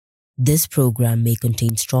This program may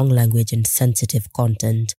contain strong language and sensitive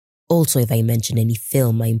content. Also, if I mention any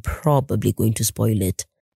film, I'm probably going to spoil it.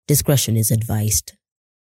 Discretion is advised.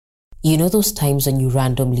 You know those times when you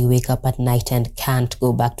randomly wake up at night and can't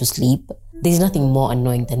go back to sleep? There's nothing more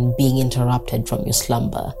annoying than being interrupted from your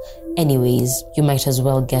slumber. Anyways, you might as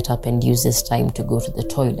well get up and use this time to go to the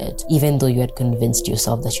toilet, even though you had convinced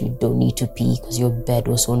yourself that you don't need to pee because your bed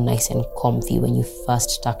was so nice and comfy when you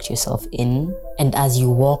first tucked yourself in. And as you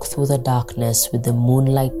walk through the darkness with the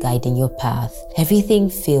moonlight guiding your path, everything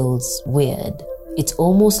feels weird. It's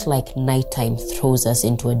almost like nighttime throws us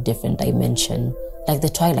into a different dimension, like the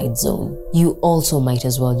Twilight Zone. You also might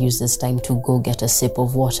as well use this time to go get a sip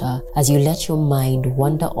of water as you let your mind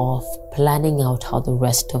wander off, planning out how the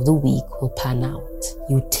rest of the week will pan out.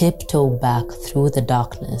 You tiptoe back through the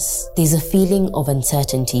darkness. There's a feeling of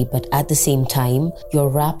uncertainty, but at the same time, you're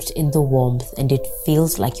wrapped in the warmth and it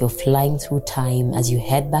feels like you're flying through time as you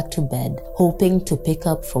head back to bed, hoping to pick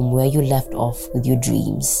up from where you left off with your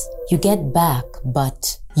dreams. You get back,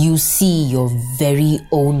 but you see your very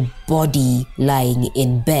own body lying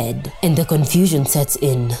in bed, and the confusion sets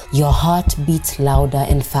in. Your heart beats louder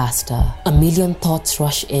and faster. A million thoughts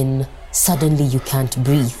rush in. Suddenly you can't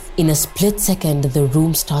breathe. In a split second, the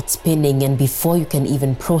room starts spinning, and before you can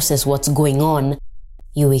even process what's going on,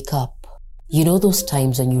 you wake up. You know those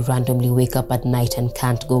times when you randomly wake up at night and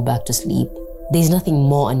can't go back to sleep? There's nothing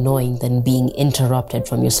more annoying than being interrupted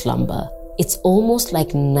from your slumber. It's almost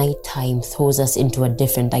like nighttime throws us into a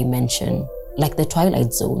different dimension, like the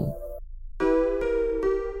Twilight Zone.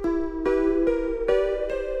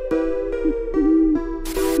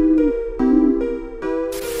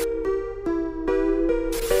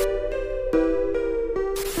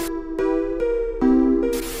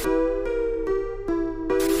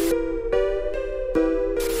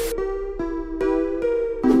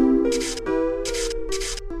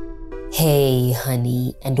 Hey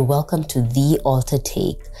honey, and welcome to The Alter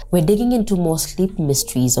Take. We're digging into more sleep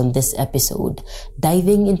mysteries on this episode,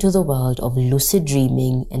 diving into the world of lucid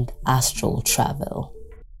dreaming and astral travel.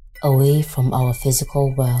 Away from our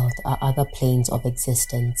physical world are other planes of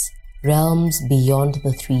existence, realms beyond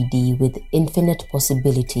the 3D with infinite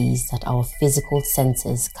possibilities that our physical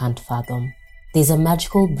senses can't fathom. There's a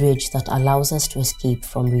magical bridge that allows us to escape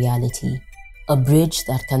from reality. A bridge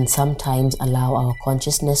that can sometimes allow our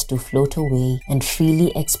consciousness to float away and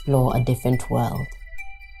freely explore a different world.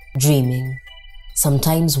 Dreaming.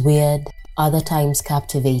 Sometimes weird, other times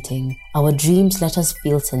captivating, our dreams let us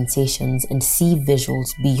feel sensations and see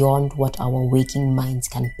visuals beyond what our waking minds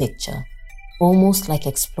can picture. Almost like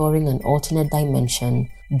exploring an alternate dimension,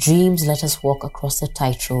 dreams let us walk across the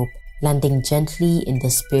tightrope, landing gently in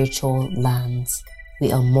the spiritual lands.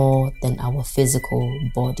 We are more than our physical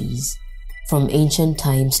bodies. From ancient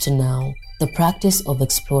times to now, the practice of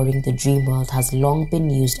exploring the dream world has long been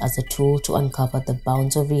used as a tool to uncover the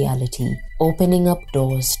bounds of reality, opening up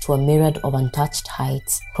doors to a myriad of untouched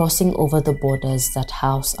heights, crossing over the borders that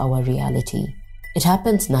house our reality. It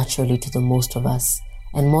happens naturally to the most of us,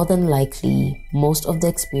 and more than likely, most of the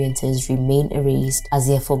experiences remain erased as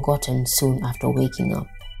they are forgotten soon after waking up.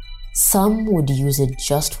 Some would use it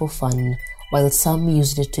just for fun, while some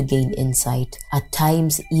used it to gain insight, at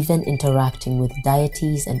times even interacting with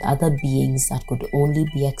deities and other beings that could only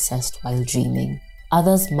be accessed while dreaming.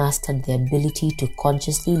 Others mastered the ability to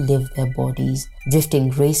consciously live their bodies, drifting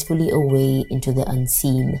gracefully away into the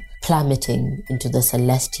unseen, plummeting into the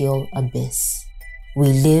celestial abyss. We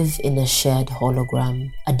live in a shared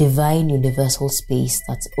hologram, a divine universal space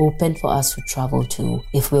that's open for us to travel to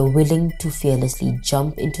if we're willing to fearlessly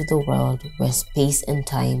jump into the world where space and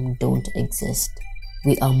time don't exist.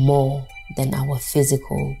 We are more than our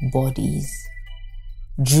physical bodies.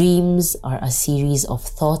 Dreams are a series of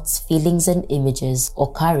thoughts, feelings, and images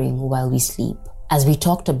occurring while we sleep. As we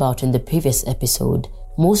talked about in the previous episode,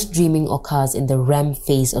 most dreaming occurs in the REM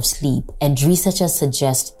phase of sleep, and researchers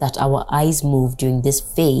suggest that our eyes move during this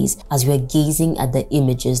phase as we are gazing at the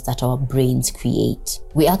images that our brains create.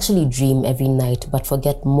 We actually dream every night but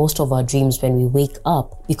forget most of our dreams when we wake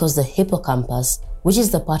up because the hippocampus, which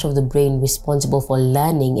is the part of the brain responsible for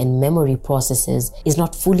learning and memory processes, is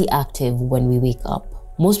not fully active when we wake up.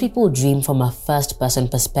 Most people dream from a first-person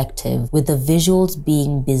perspective, with the visuals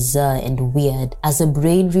being bizarre and weird as the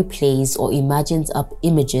brain replays or imagines up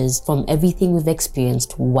images from everything we've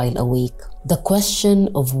experienced while awake. The question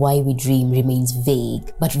of why we dream remains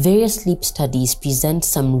vague, but various sleep studies present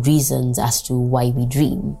some reasons as to why we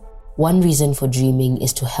dream. One reason for dreaming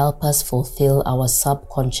is to help us fulfill our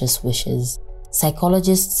subconscious wishes.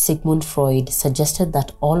 Psychologist Sigmund Freud suggested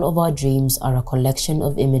that all of our dreams are a collection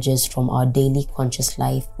of images from our daily conscious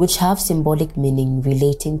life, which have symbolic meaning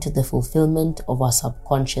relating to the fulfillment of our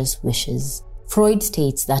subconscious wishes. Freud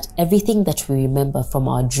states that everything that we remember from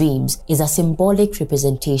our dreams is a symbolic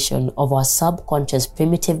representation of our subconscious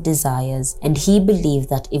primitive desires, and he believed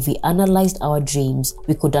that if we analyzed our dreams,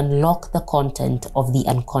 we could unlock the content of the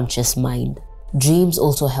unconscious mind. Dreams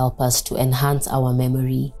also help us to enhance our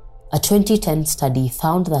memory. A 2010 study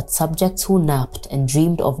found that subjects who napped and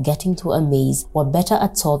dreamed of getting to a maze were better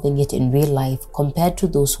at solving it in real life compared to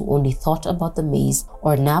those who only thought about the maze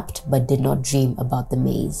or napped but did not dream about the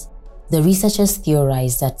maze. The researchers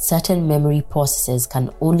theorized that certain memory processes can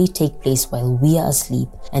only take place while we are asleep,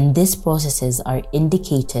 and these processes are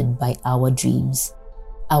indicated by our dreams.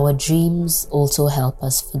 Our dreams also help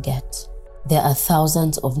us forget. There are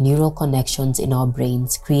thousands of neural connections in our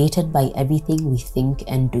brains created by everything we think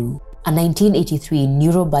and do. A 1983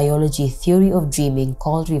 neurobiology theory of dreaming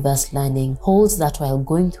called reverse learning holds that while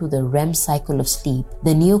going through the REM cycle of sleep,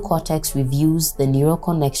 the neocortex reviews the neural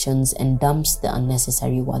connections and dumps the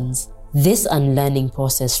unnecessary ones. This unlearning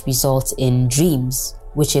process results in dreams,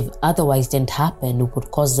 which if otherwise didn't happen would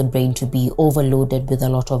cause the brain to be overloaded with a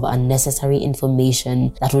lot of unnecessary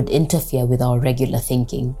information that would interfere with our regular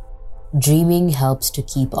thinking. Dreaming helps to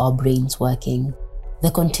keep our brains working.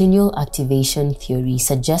 The continual activation theory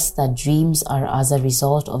suggests that dreams are as a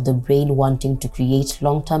result of the brain wanting to create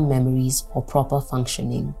long-term memories for proper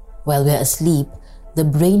functioning. While we're asleep, the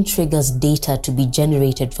brain triggers data to be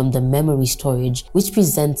generated from the memory storage, which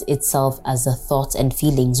presents itself as the thoughts and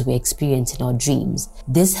feelings we experience in our dreams.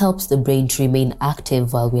 This helps the brain to remain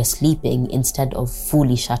active while we're sleeping instead of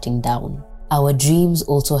fully shutting down. Our dreams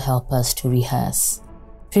also help us to rehearse.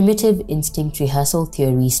 Primitive instinct rehearsal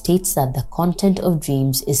theory states that the content of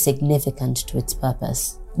dreams is significant to its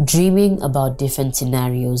purpose. Dreaming about different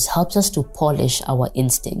scenarios helps us to polish our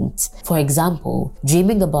instincts. For example,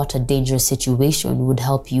 dreaming about a dangerous situation would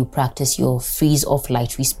help you practice your freeze or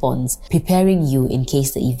flight response, preparing you in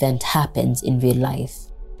case the event happens in real life.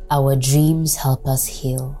 Our dreams help us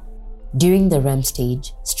heal. During the REM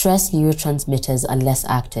stage, stress neurotransmitters are less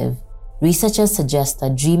active. Researchers suggest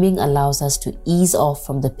that dreaming allows us to ease off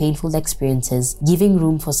from the painful experiences, giving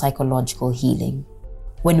room for psychological healing.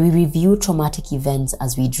 When we review traumatic events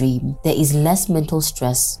as we dream, there is less mental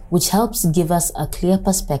stress, which helps give us a clear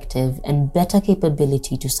perspective and better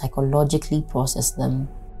capability to psychologically process them.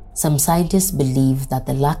 Some scientists believe that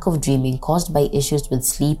the lack of dreaming caused by issues with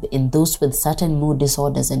sleep in those with certain mood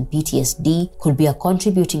disorders and PTSD could be a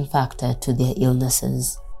contributing factor to their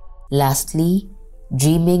illnesses. Lastly,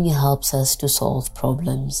 dreaming helps us to solve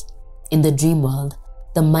problems. In the dream world,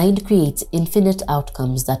 the mind creates infinite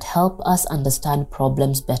outcomes that help us understand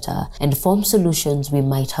problems better and form solutions we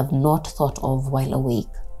might have not thought of while awake.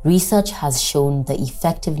 Research has shown the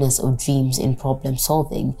effectiveness of dreams in problem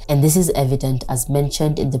solving, and this is evident as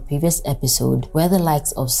mentioned in the previous episode, where the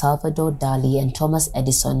likes of Salvador Dali and Thomas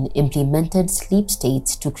Edison implemented sleep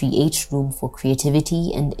states to create room for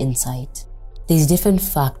creativity and insight. There's different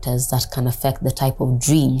factors that can affect the type of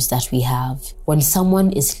dreams that we have. When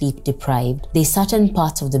someone is sleep deprived, there's certain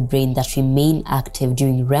parts of the brain that remain active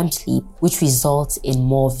during REM sleep, which results in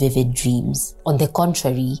more vivid dreams. On the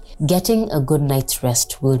contrary, getting a good night's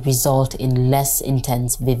rest will result in less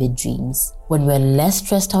intense vivid dreams. When we're less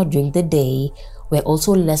stressed out during the day, we're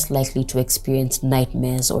also less likely to experience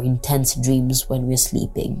nightmares or intense dreams when we're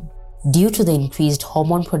sleeping. Due to the increased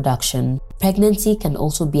hormone production, pregnancy can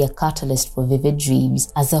also be a catalyst for vivid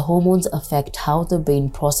dreams as the hormones affect how the brain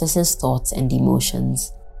processes thoughts and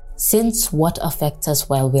emotions. Since what affects us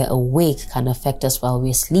while we're awake can affect us while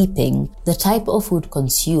we're sleeping, the type of food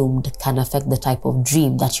consumed can affect the type of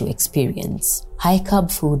dream that you experience.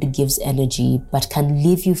 High-carb food gives energy but can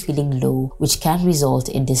leave you feeling low, which can result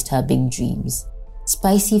in disturbing dreams.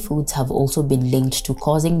 Spicy foods have also been linked to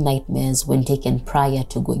causing nightmares when taken prior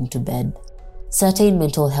to going to bed. Certain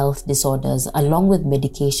mental health disorders, along with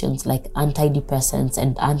medications like antidepressants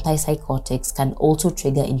and antipsychotics, can also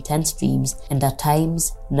trigger intense dreams and at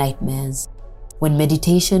times, nightmares. When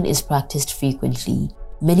meditation is practiced frequently,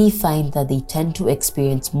 many find that they tend to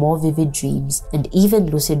experience more vivid dreams and even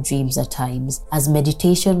lucid dreams at times, as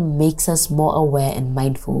meditation makes us more aware and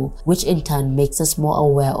mindful, which in turn makes us more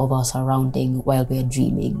aware of our surrounding while we're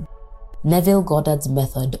dreaming. Neville Goddard's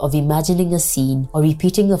method of imagining a scene or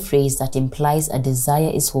repeating a phrase that implies a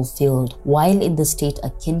desire is fulfilled while in the state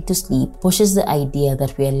akin to sleep pushes the idea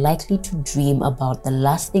that we are likely to dream about the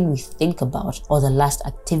last thing we think about or the last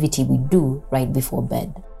activity we do right before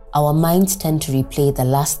bed. Our minds tend to replay the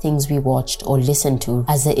last things we watched or listened to,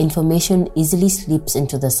 as the information easily slips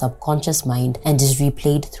into the subconscious mind and is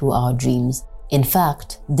replayed through our dreams. In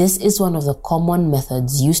fact, this is one of the common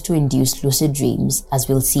methods used to induce lucid dreams, as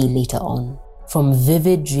we'll see later on. From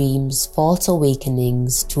vivid dreams, false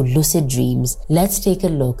awakenings, to lucid dreams, let's take a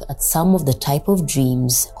look at some of the type of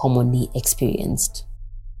dreams commonly experienced.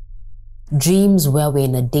 Dreams where we're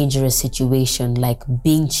in a dangerous situation, like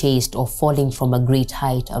being chased or falling from a great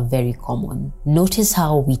height, are very common. Notice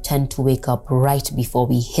how we tend to wake up right before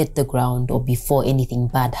we hit the ground or before anything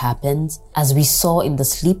bad happens. As we saw in the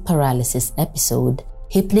sleep paralysis episode,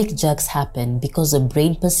 hypnic jerks happen because the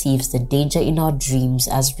brain perceives the danger in our dreams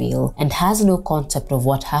as real and has no concept of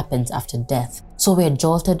what happens after death, so we're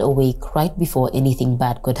jolted awake right before anything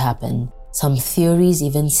bad could happen. Some theories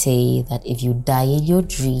even say that if you die in your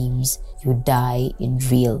dreams, you die in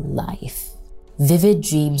real life. Vivid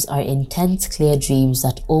dreams are intense, clear dreams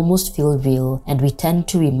that almost feel real and we tend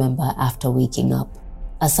to remember after waking up.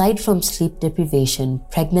 Aside from sleep deprivation,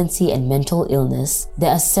 pregnancy, and mental illness,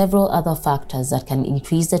 there are several other factors that can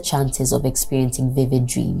increase the chances of experiencing vivid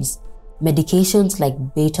dreams. Medications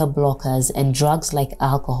like beta blockers and drugs like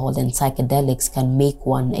alcohol and psychedelics can make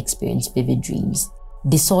one experience vivid dreams.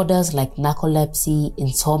 Disorders like narcolepsy,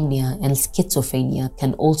 insomnia, and schizophrenia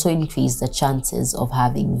can also increase the chances of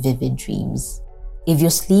having vivid dreams. If your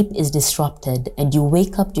sleep is disrupted and you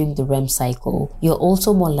wake up during the REM cycle, you're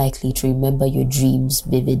also more likely to remember your dreams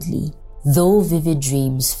vividly. Though vivid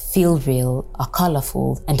dreams feel real, are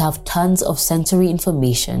colorful, and have tons of sensory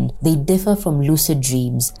information, they differ from lucid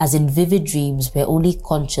dreams, as in vivid dreams we're only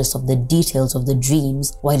conscious of the details of the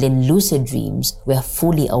dreams, while in lucid dreams we're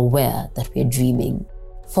fully aware that we're dreaming.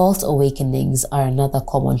 False awakenings are another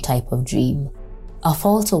common type of dream. A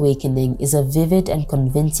false awakening is a vivid and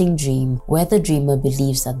convincing dream where the dreamer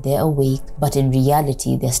believes that they're awake, but in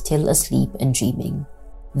reality they're still asleep and dreaming.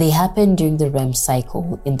 They happen during the REM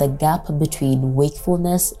cycle, in the gap between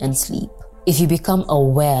wakefulness and sleep. If you become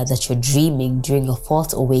aware that you're dreaming during a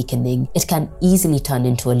false awakening, it can easily turn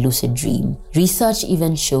into a lucid dream. Research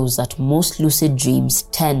even shows that most lucid dreams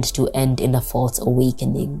tend to end in a false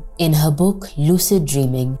awakening. In her book, Lucid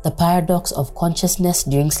Dreaming: The Paradox of Consciousness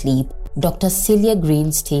During Sleep, Dr. Celia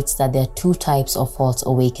Green states that there are two types of false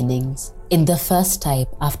awakenings. In the first type,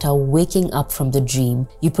 after waking up from the dream,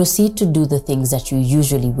 you proceed to do the things that you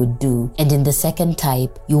usually would do. And in the second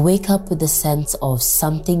type, you wake up with the sense of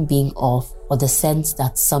something being off, or the sense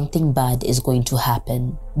that something bad is going to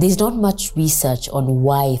happen. There's not much research on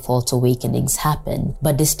why false awakenings happen,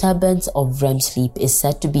 but disturbance of REM sleep is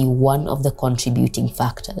said to be one of the contributing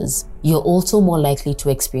factors. You're also more likely to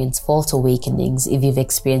experience false awakenings if you've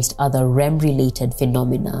experienced other REM-related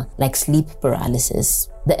phenomena like sleep paralysis.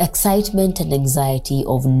 The excitement and anxiety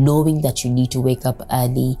of knowing that you need to wake up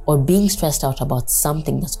early, or being stressed out about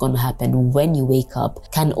something that's going to happen when you wake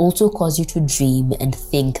up, can also cause you to dream and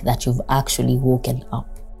think that you've actually woken up.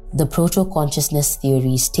 The proto-consciousness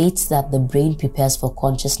theory states that the brain prepares for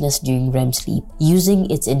consciousness during REM sleep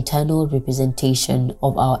using its internal representation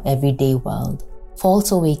of our everyday world.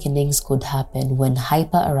 False awakenings could happen when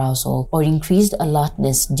hyperarousal or increased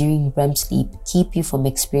alertness during REM sleep keep you from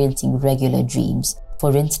experiencing regular dreams.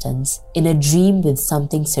 For instance, in a dream with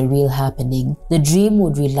something surreal happening, the dream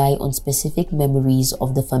would rely on specific memories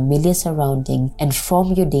of the familiar surrounding and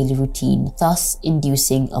from your daily routine, thus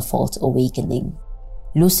inducing a false awakening.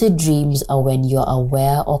 Lucid dreams are when you're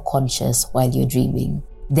aware or conscious while you're dreaming.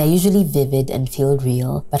 They're usually vivid and feel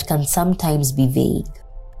real, but can sometimes be vague.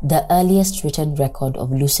 The earliest written record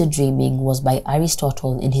of lucid dreaming was by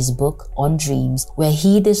Aristotle in his book On Dreams, where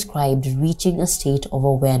he described reaching a state of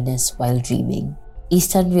awareness while dreaming.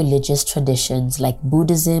 Eastern religious traditions like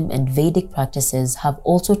Buddhism and Vedic practices have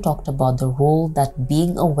also talked about the role that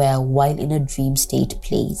being aware while in a dream state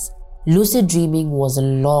plays. Lucid dreaming was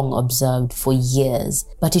long observed for years,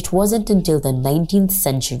 but it wasn't until the 19th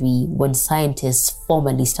century when scientists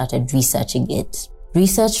formally started researching it.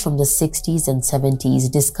 Research from the 60s and 70s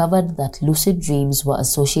discovered that lucid dreams were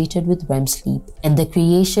associated with REM sleep, and the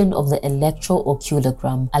creation of the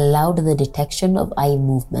electrooculagram allowed the detection of eye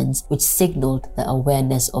movements, which signaled the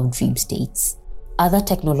awareness of dream states. Other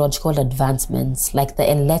technological advancements, like the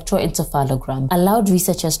electroencephalogram, allowed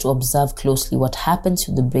researchers to observe closely what happens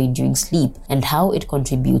to the brain during sleep and how it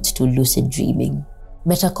contributes to lucid dreaming.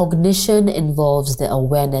 Metacognition involves the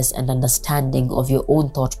awareness and understanding of your own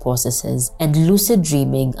thought processes, and lucid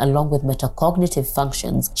dreaming, along with metacognitive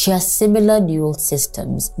functions, share similar neural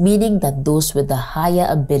systems, meaning that those with a higher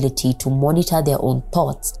ability to monitor their own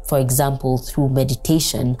thoughts, for example through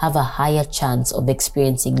meditation, have a higher chance of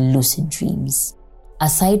experiencing lucid dreams.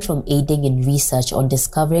 Aside from aiding in research on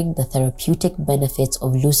discovering the therapeutic benefits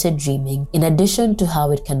of lucid dreaming, in addition to how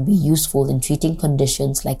it can be useful in treating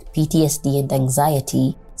conditions like PTSD and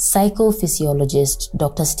anxiety, psychophysiologist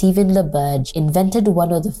Dr. Stephen LaBerge invented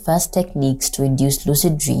one of the first techniques to induce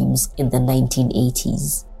lucid dreams in the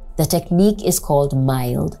 1980s. The technique is called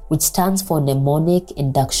MILD, which stands for Mnemonic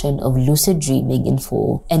Induction of Lucid Dreaming in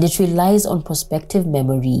full, and it relies on prospective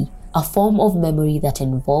memory, a form of memory that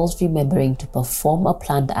involves remembering to perform a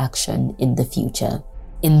planned action in the future.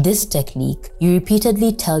 In this technique, you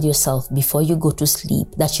repeatedly tell yourself before you go to sleep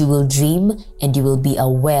that you will dream and you will be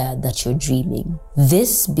aware that you're dreaming.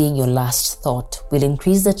 This being your last thought will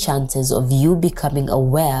increase the chances of you becoming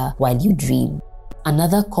aware while you dream.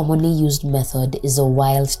 Another commonly used method is a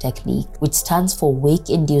WILD technique, which stands for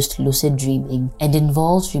Wake-Induced Lucid Dreaming and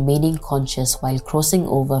involves remaining conscious while crossing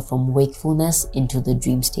over from wakefulness into the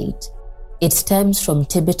dream state. It stems from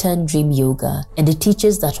Tibetan dream yoga, and it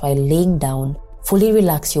teaches that while laying down, fully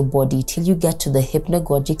relax your body till you get to the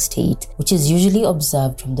hypnagogic state, which is usually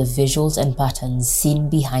observed from the visuals and patterns seen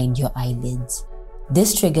behind your eyelids.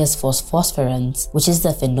 This triggers phosphorescence, which is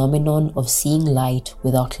the phenomenon of seeing light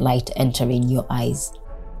without light entering your eyes.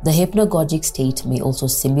 The hypnagogic state may also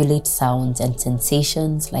simulate sounds and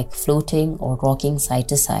sensations like floating or rocking side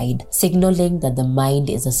to side, signaling that the mind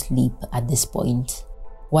is asleep at this point.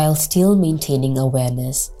 While still maintaining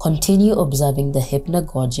awareness, continue observing the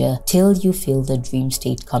hypnagogia till you feel the dream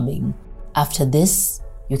state coming. After this,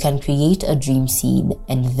 you can create a dream scene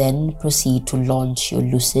and then proceed to launch your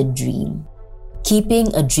lucid dream.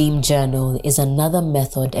 Keeping a dream journal is another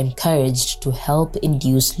method encouraged to help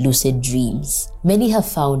induce lucid dreams. Many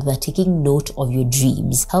have found that taking note of your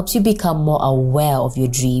dreams helps you become more aware of your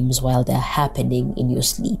dreams while they're happening in your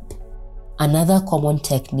sleep. Another common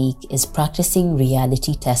technique is practicing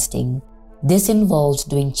reality testing. This involves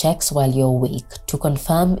doing checks while you're awake to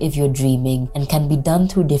confirm if you're dreaming and can be done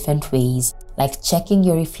through different ways, like checking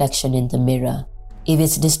your reflection in the mirror. If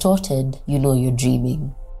it's distorted, you know you're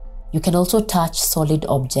dreaming. You can also touch solid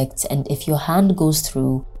objects, and if your hand goes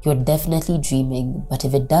through, you're definitely dreaming, but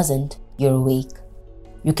if it doesn't, you're awake.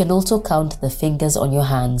 You can also count the fingers on your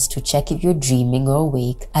hands to check if you're dreaming or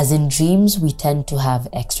awake, as in dreams we tend to have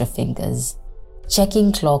extra fingers.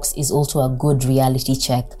 Checking clocks is also a good reality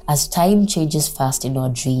check, as time changes fast in our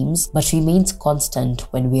dreams but remains constant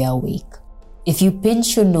when we are awake. If you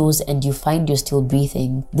pinch your nose and you find you're still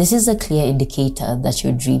breathing, this is a clear indicator that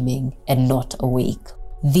you're dreaming and not awake.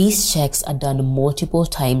 These checks are done multiple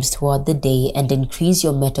times throughout the day and increase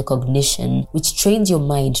your metacognition, which trains your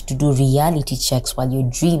mind to do reality checks while you're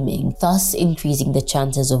dreaming, thus increasing the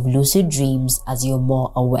chances of lucid dreams as you're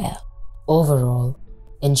more aware. Overall,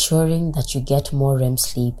 ensuring that you get more REM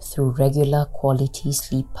sleep through regular quality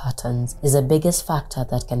sleep patterns is the biggest factor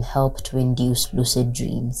that can help to induce lucid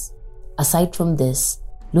dreams. Aside from this,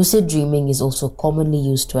 lucid dreaming is also commonly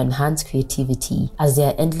used to enhance creativity, as there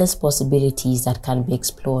are endless possibilities that can be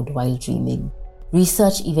explored while dreaming.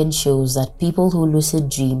 Research even shows that people who lucid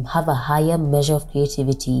dream have a higher measure of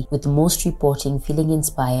creativity, with most reporting feeling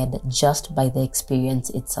inspired just by the experience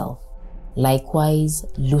itself. Likewise,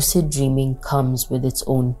 lucid dreaming comes with its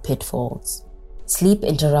own pitfalls. Sleep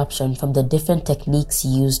interruption from the different techniques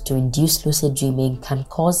used to induce lucid dreaming can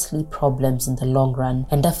cause sleep problems in the long run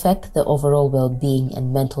and affect the overall well-being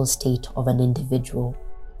and mental state of an individual.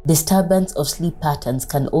 Disturbance of sleep patterns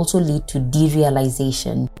can also lead to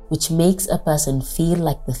derealization, which makes a person feel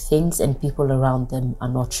like the things and people around them are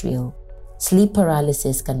not real. Sleep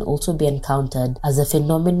paralysis can also be encountered, as a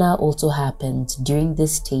phenomena also happens during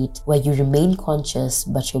this state where you remain conscious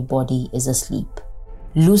but your body is asleep.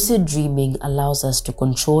 Lucid dreaming allows us to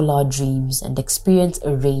control our dreams and experience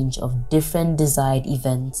a range of different desired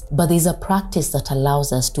events, but there's a practice that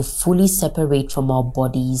allows us to fully separate from our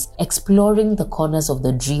bodies, exploring the corners of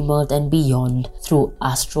the dream world and beyond through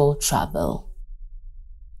astral travel.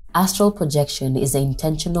 Astral projection is an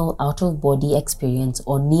intentional out-of-body experience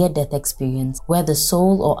or near-death experience where the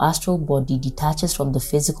soul or astral body detaches from the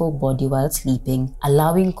physical body while sleeping,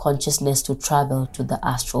 allowing consciousness to travel to the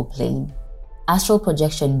astral plane. Astral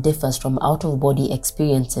projection differs from out-of-body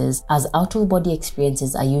experiences, as out-of-body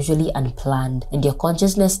experiences are usually unplanned and your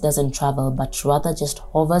consciousness doesn't travel but rather just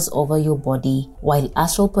hovers over your body, while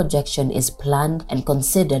astral projection is planned and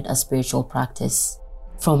considered a spiritual practice.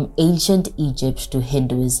 From ancient Egypt to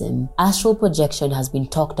Hinduism, astral projection has been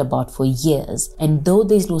talked about for years, and though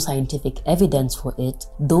there is no scientific evidence for it,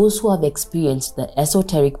 those who have experienced the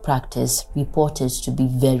esoteric practice report it to be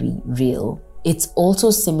very real. It's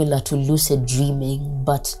also similar to lucid dreaming,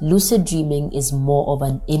 but lucid dreaming is more of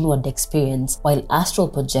an inward experience, while astral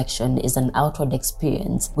projection is an outward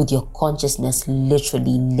experience with your consciousness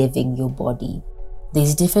literally living your body.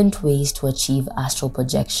 There's different ways to achieve astral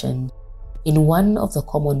projection. In one of the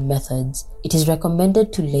common methods, it is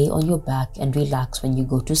recommended to lay on your back and relax when you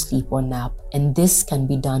go to sleep or nap, and this can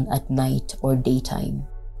be done at night or daytime.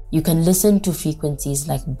 You can listen to frequencies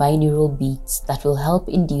like binaural beats that will help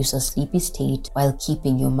induce a sleepy state while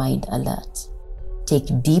keeping your mind alert.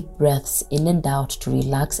 Take deep breaths in and out to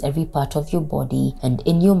relax every part of your body, and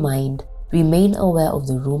in your mind, remain aware of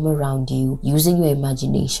the room around you using your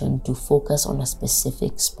imagination to focus on a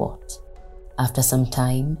specific spot. After some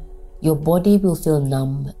time, your body will feel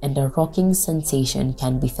numb and a rocking sensation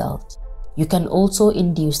can be felt. You can also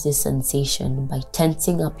induce this sensation by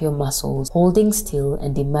tensing up your muscles, holding still,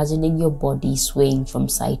 and imagining your body swaying from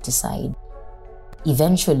side to side.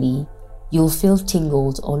 Eventually, you'll feel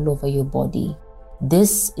tingles all over your body.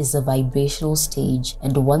 This is the vibrational stage,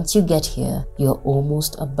 and once you get here, you're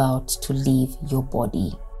almost about to leave your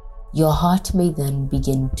body. Your heart may then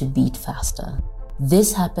begin to beat faster.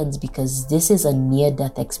 This happens because this is a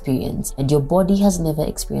near-death experience and your body has never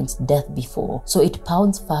experienced death before, so it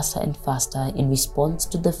pounds faster and faster in response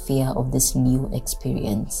to the fear of this new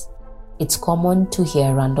experience. It's common to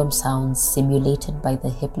hear random sounds simulated by the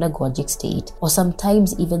hypnagogic state or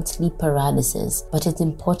sometimes even sleep paralysis, but it's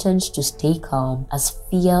important to stay calm as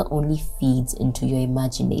fear only feeds into your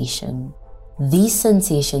imagination. These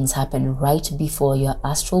sensations happen right before your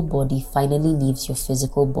astral body finally leaves your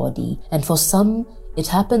physical body, and for some, it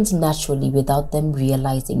happens naturally without them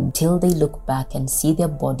realizing till they look back and see their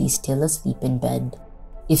body still asleep in bed.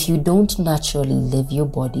 If you don't naturally leave your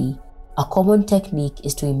body, a common technique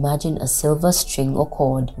is to imagine a silver string or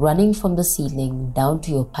cord running from the ceiling down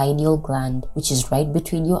to your pineal gland, which is right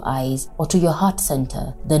between your eyes, or to your heart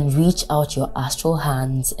center, then reach out your astral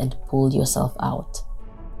hands and pull yourself out.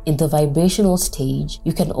 In the vibrational stage,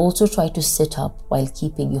 you can also try to sit up while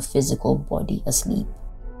keeping your physical body asleep.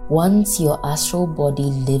 Once your astral body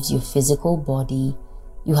leaves your physical body,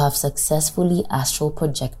 you have successfully astral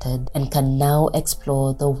projected and can now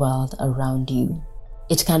explore the world around you.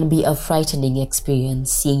 It can be a frightening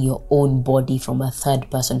experience seeing your own body from a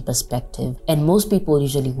third-person perspective, and most people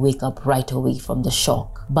usually wake up right away from the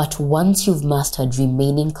shock. But once you've mastered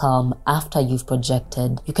remaining calm after you've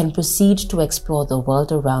projected, you can proceed to explore the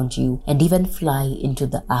world around you and even fly into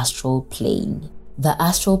the astral plane. The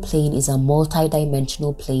astral plane is a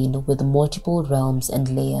multi-dimensional plane with multiple realms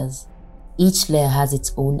and layers. Each layer has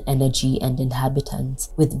its own energy and inhabitants,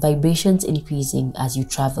 with vibrations increasing as you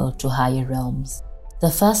travel to higher realms. The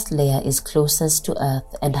first layer is closest to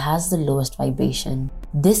Earth and has the lowest vibration.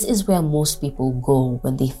 This is where most people go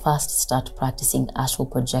when they first start practicing astral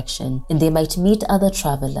projection, and they might meet other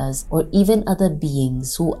travelers or even other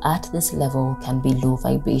beings who at this level can be low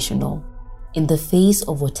vibrational. In the face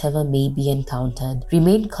of whatever may be encountered,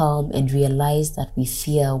 remain calm and realize that we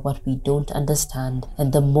fear what we don't understand,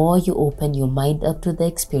 and the more you open your mind up to the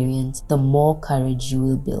experience, the more courage you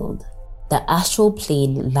will build. The astral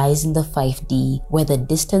plane lies in the 5D, where the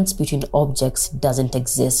distance between objects doesn't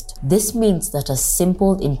exist. This means that a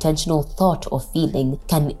simple intentional thought or feeling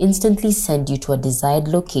can instantly send you to a desired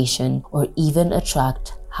location or even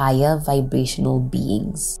attract higher vibrational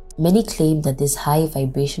beings. Many claim that these high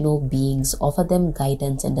vibrational beings offer them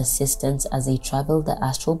guidance and assistance as they travel the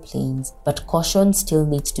astral planes, but caution still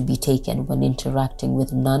needs to be taken when interacting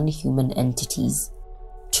with non-human entities.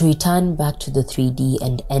 To return back to the 3D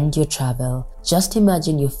and end your travel, just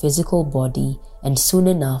imagine your physical body, and soon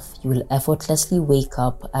enough you will effortlessly wake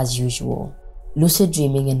up as usual. Lucid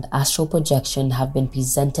dreaming and astral projection have been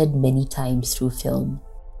presented many times through film.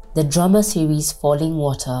 The drama series Falling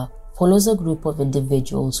Water follows a group of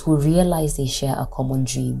individuals who realize they share a common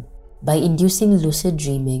dream. By inducing lucid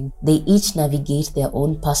dreaming, they each navigate their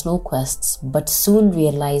own personal quests, but soon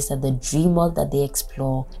realize that the dream world that they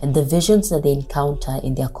explore and the visions that they encounter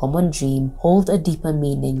in their common dream hold a deeper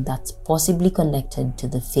meaning that's possibly connected to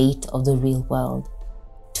the fate of the real world.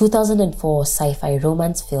 2004 sci-fi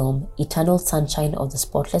romance film Eternal Sunshine of the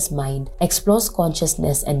Spotless Mind explores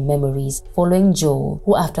consciousness and memories following Joel,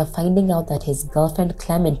 who after finding out that his girlfriend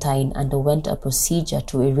Clementine underwent a procedure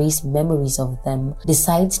to erase memories of them,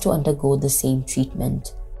 decides to undergo the same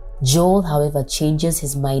treatment. Joel, however, changes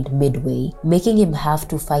his mind midway, making him have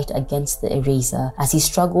to fight against the eraser as he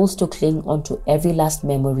struggles to cling onto every last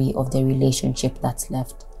memory of their relationship that's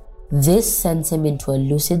left. This sends him into a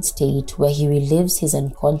lucid state where he relives his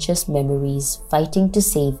unconscious memories, fighting to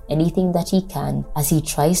save anything that he can as he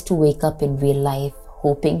tries to wake up in real life,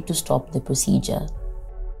 hoping to stop the procedure.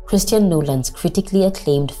 Christian Nolan's critically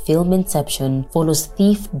acclaimed film Inception follows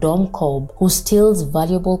thief Dom Cobb, who steals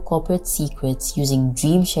valuable corporate secrets using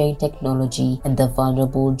dream-sharing technology and the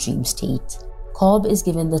vulnerable dream state. Cobb is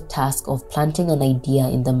given the task of planting an idea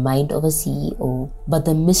in the mind of a CEO, but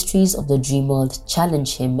the mysteries of the dream world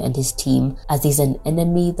challenge him and his team as he's an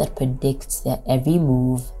enemy that predicts their every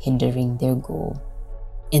move, hindering their goal.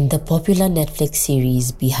 In the popular Netflix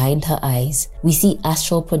series Behind Her Eyes, we see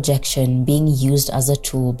astral projection being used as a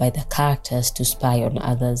tool by the characters to spy on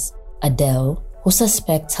others. Adele, who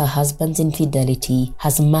suspects her husband's infidelity,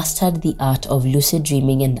 has mastered the art of lucid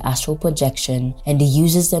dreaming and astral projection and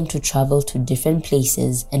uses them to travel to different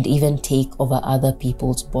places and even take over other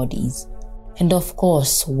people's bodies. And of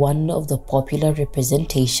course, one of the popular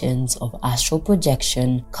representations of astral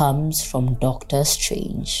projection comes from Doctor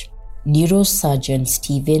Strange. Neurosurgeon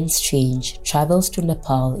Stephen Strange travels to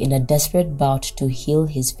Nepal in a desperate bout to heal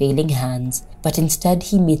his failing hands, but instead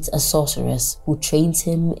he meets a sorceress who trains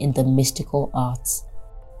him in the mystical arts.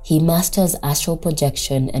 He masters astral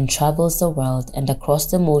projection and travels the world and across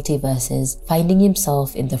the multiverses, finding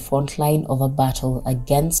himself in the front line of a battle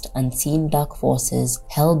against unseen dark forces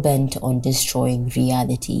hell-bent on destroying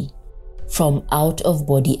reality. From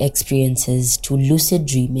out-of-body experiences to lucid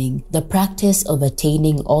dreaming, the practice of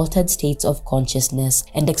attaining altered states of consciousness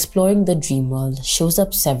and exploring the dream world shows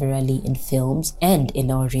up severally in films and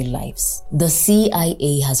in our real lives. The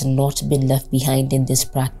CIA has not been left behind in this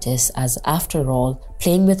practice, as after all,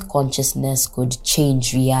 playing with consciousness could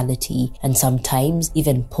change reality and sometimes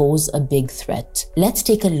even pose a big threat. Let's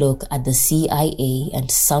take a look at the CIA and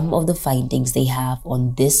some of the findings they have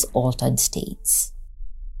on this altered states.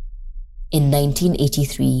 In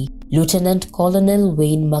 1983, Lieutenant Colonel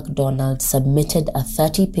Wayne MacDonald submitted a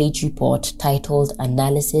 30-page report titled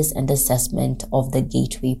Analysis and Assessment of the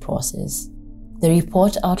Gateway Process. The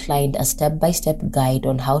report outlined a step-by-step guide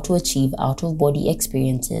on how to achieve out-of-body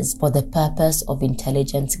experiences for the purpose of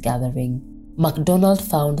intelligence gathering. MacDonald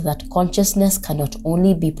found that consciousness can not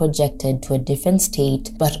only be projected to a different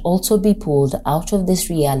state, but also be pulled out of this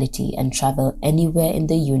reality and travel anywhere in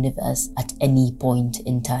the universe at any point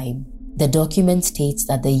in time. The document states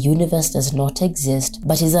that the universe does not exist,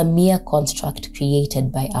 but is a mere construct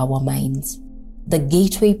created by our minds. The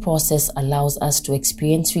gateway process allows us to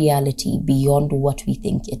experience reality beyond what we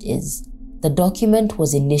think it is. The document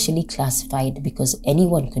was initially classified because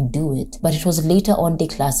anyone could do it, but it was later on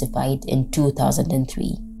declassified in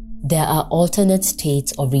 2003. There are alternate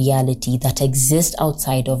states of reality that exist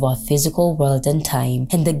outside of our physical world and time,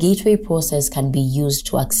 and the gateway process can be used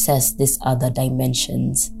to access these other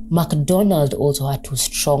dimensions. MacDonald also had to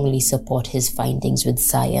strongly support his findings with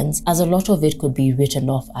science, as a lot of it could be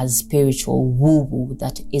written off as spiritual woo-woo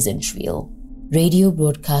that isn't real. Radio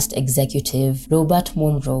broadcast executive Robert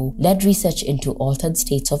Monroe led research into altered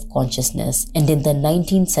states of consciousness, and in the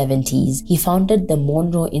 1970s, he founded the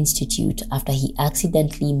Monroe Institute after he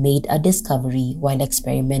accidentally made a discovery while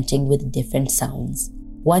experimenting with different sounds.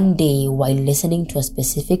 One day, while listening to a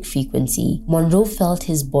specific frequency, Monroe felt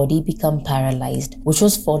his body become paralyzed, which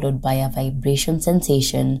was followed by a vibration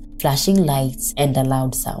sensation, flashing lights, and a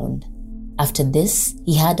loud sound. After this,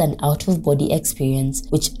 he had an out-of-body experience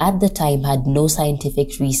which at the time had no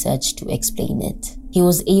scientific research to explain it. He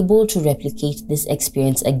was able to replicate this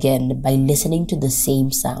experience again by listening to the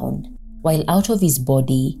same sound. While out of his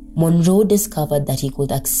body, Monroe discovered that he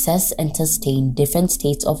could access and sustain different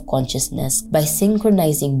states of consciousness by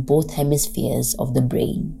synchronizing both hemispheres of the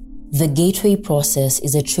brain. The gateway process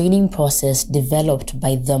is a training process developed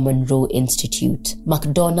by the Monroe Institute.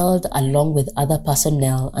 MacDonald, along with other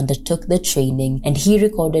personnel, undertook the training, and he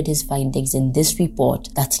recorded his findings in this report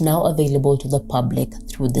that's now available to the public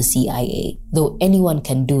through the CIA. Though anyone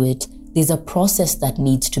can do it, there's a process that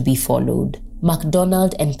needs to be followed.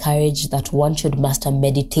 MacDonald encouraged that one should master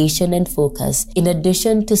meditation and focus, in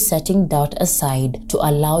addition to setting doubt aside to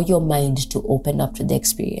allow your mind to open up to the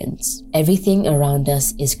experience. Everything around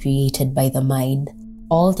us is created by the mind.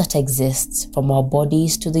 All that exists, from our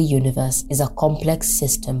bodies to the universe, is a complex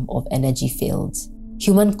system of energy fields.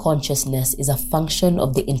 Human consciousness is a function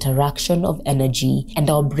of the interaction of energy, and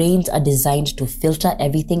our brains are designed to filter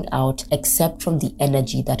everything out except from the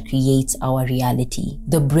energy that creates our reality.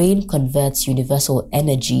 The brain converts universal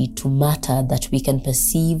energy to matter that we can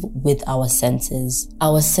perceive with our senses.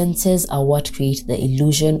 Our senses are what create the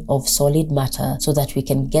illusion of solid matter so that we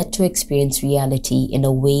can get to experience reality in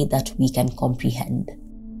a way that we can comprehend.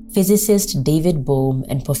 Physicist David Bohm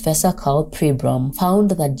and Professor Carl Pribram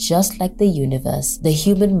found that just like the universe, the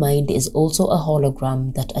human mind is also a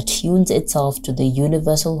hologram that attunes itself to the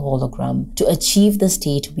universal hologram to achieve the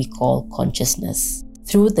state we call consciousness.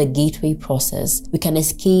 Through the gateway process, we can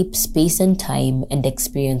escape space and time and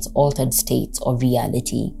experience altered states of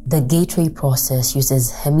reality. The gateway process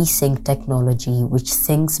uses hemisync technology, which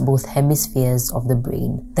syncs both hemispheres of the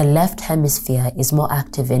brain. The left hemisphere is more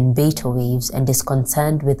active in beta waves and is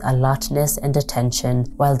concerned with alertness and attention,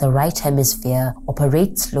 while the right hemisphere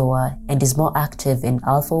operates slower and is more active in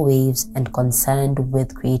alpha waves and concerned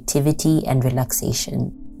with creativity and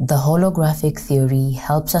relaxation. The holographic theory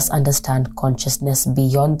helps us understand consciousness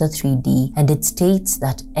beyond the 3D, and it states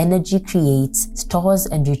that energy creates, stores,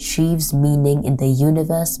 and retrieves meaning in the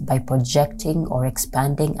universe by projecting or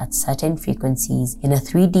expanding at certain frequencies in a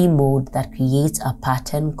 3D mode that creates a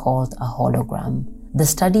pattern called a hologram. The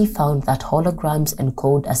study found that holograms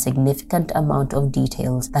encode a significant amount of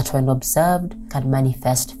details that, when observed, can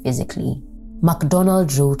manifest physically.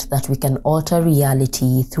 MacDonald wrote that we can alter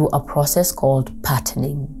reality through a process called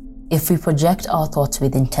patterning. If we project our thoughts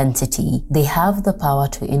with intensity, they have the power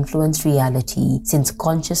to influence reality, since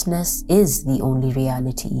consciousness is the only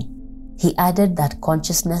reality. He added that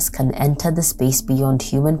consciousness can enter the space beyond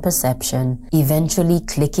human perception, eventually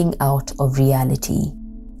clicking out of reality.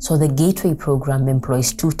 So the gateway program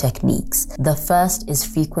employs two techniques. The first is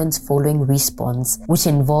frequency following response, which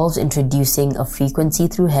involves introducing a frequency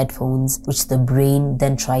through headphones, which the brain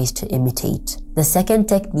then tries to imitate. The second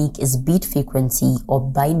technique is beat frequency or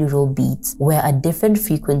binaural beats, where a different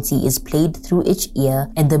frequency is played through each ear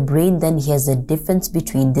and the brain then hears the difference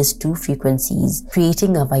between these two frequencies,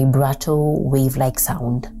 creating a vibrato wave-like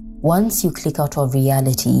sound. Once you click out of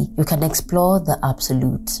reality, you can explore the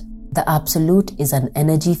absolute. The absolute is an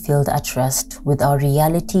energy field at rest with our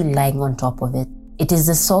reality lying on top of it. It is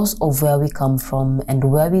the source of where we come from and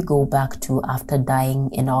where we go back to after dying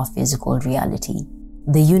in our physical reality.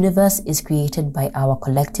 The universe is created by our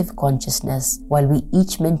collective consciousness, while we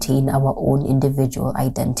each maintain our own individual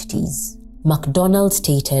identities. MacDonald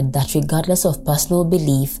stated that regardless of personal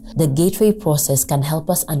belief, the gateway process can help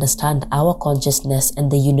us understand our consciousness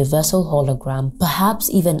and the universal hologram, perhaps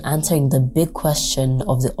even answering the big question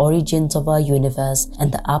of the origins of our universe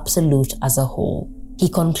and the absolute as a whole. He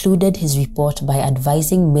concluded his report by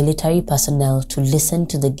advising military personnel to listen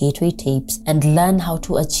to the gateway tapes and learn how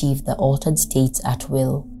to achieve the altered states at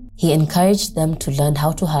will. He encouraged them to learn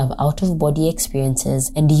how to have out-of-body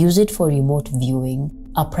experiences and use it for remote viewing,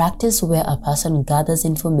 a practice where a person gathers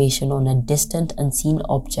information on a distant unseen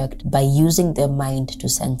object by using their mind to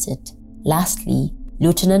sense it. Lastly,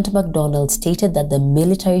 Lieutenant MacDonald stated that the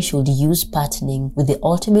military should use patterning with the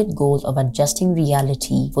ultimate goal of adjusting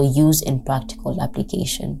reality for use in practical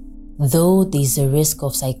application. Though there is a risk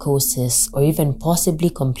of psychosis or even possibly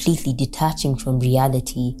completely detaching from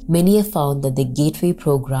reality, many have found that the Gateway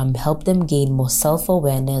program helped them gain more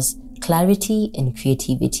self-awareness, clarity, and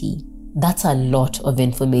creativity. That's a lot of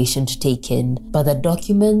information to take in, but the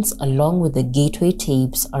documents along with the Gateway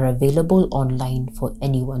tapes are available online for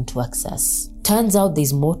anyone to access. Turns out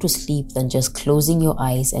there's more to sleep than just closing your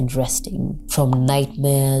eyes and resting. From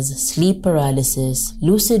nightmares, sleep paralysis,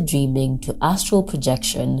 lucid dreaming to astral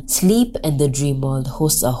projection, sleep and the dream world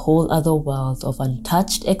hosts a whole other world of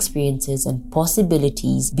untouched experiences and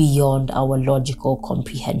possibilities beyond our logical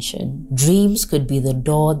comprehension. Dreams could be the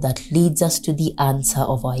door that leads us to the answer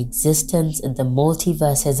of our existence in the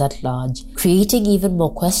multiverses at large, creating even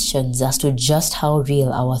more questions as to just how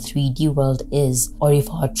real our 3D world is, or if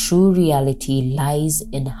our true reality lies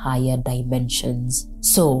in higher dimensions.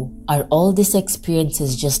 So, are all these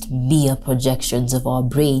experiences just mere projections of our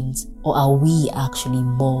brains, or are we actually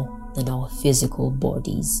more than our physical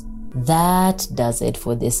bodies? That does it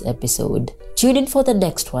for this episode. Tune in for the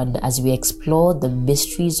next one as we explore the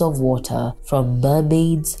mysteries of water from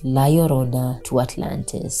mermaids, La Llorona to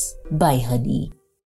Atlantis. Bye, honey.